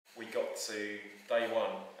got to day 1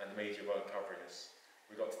 and the media weren't covering us.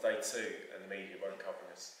 We got to day 2 and the media weren't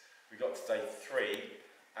covering us. We got to day 3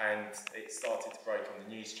 and it started to break on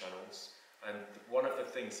the news channels. And one of the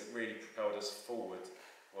things that really propelled us forward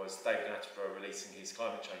was David Attenborough releasing his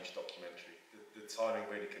climate change documentary. The timing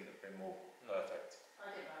really couldn't have been more perfect.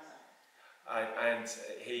 I didn't realise that. And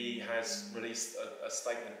he has released a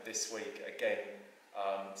statement this week again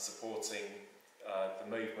supporting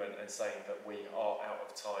the movement and saying that we are out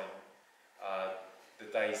of time.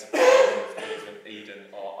 The days of the Garden of Eden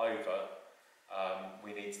are over.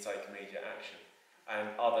 We need to take immediate action. And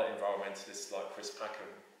other environmentalists like Chris Packham,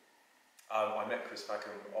 I met Chris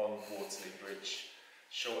Packham on Waterloo Bridge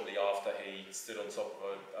shortly after he stood on top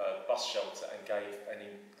of a bus shelter and gave an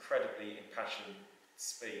incredibly impassioned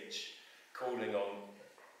speech calling on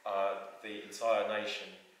the entire nation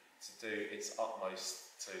to do its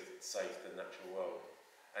utmost to save the natural world.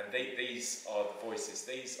 And these are the voices,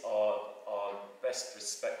 these are our best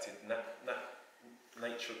respected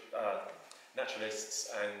naturalists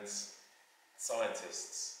and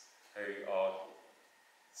scientists who are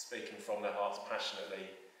speaking from their hearts passionately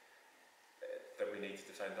that we need to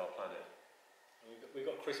defend our planet. We've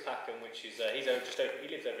got Chris Packham, which is he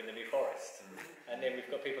lives over in the New Forest, and then we've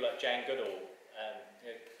got people like Jane Goodall,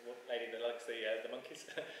 what lady that likes the monkeys,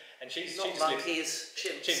 and she not just monkeys, lives,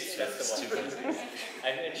 chimps. that's the one.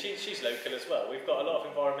 and she's local as well. We've got a lot of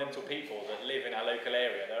environmental people that live in our local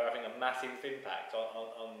area. They're having a massive impact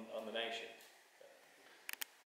on the nation.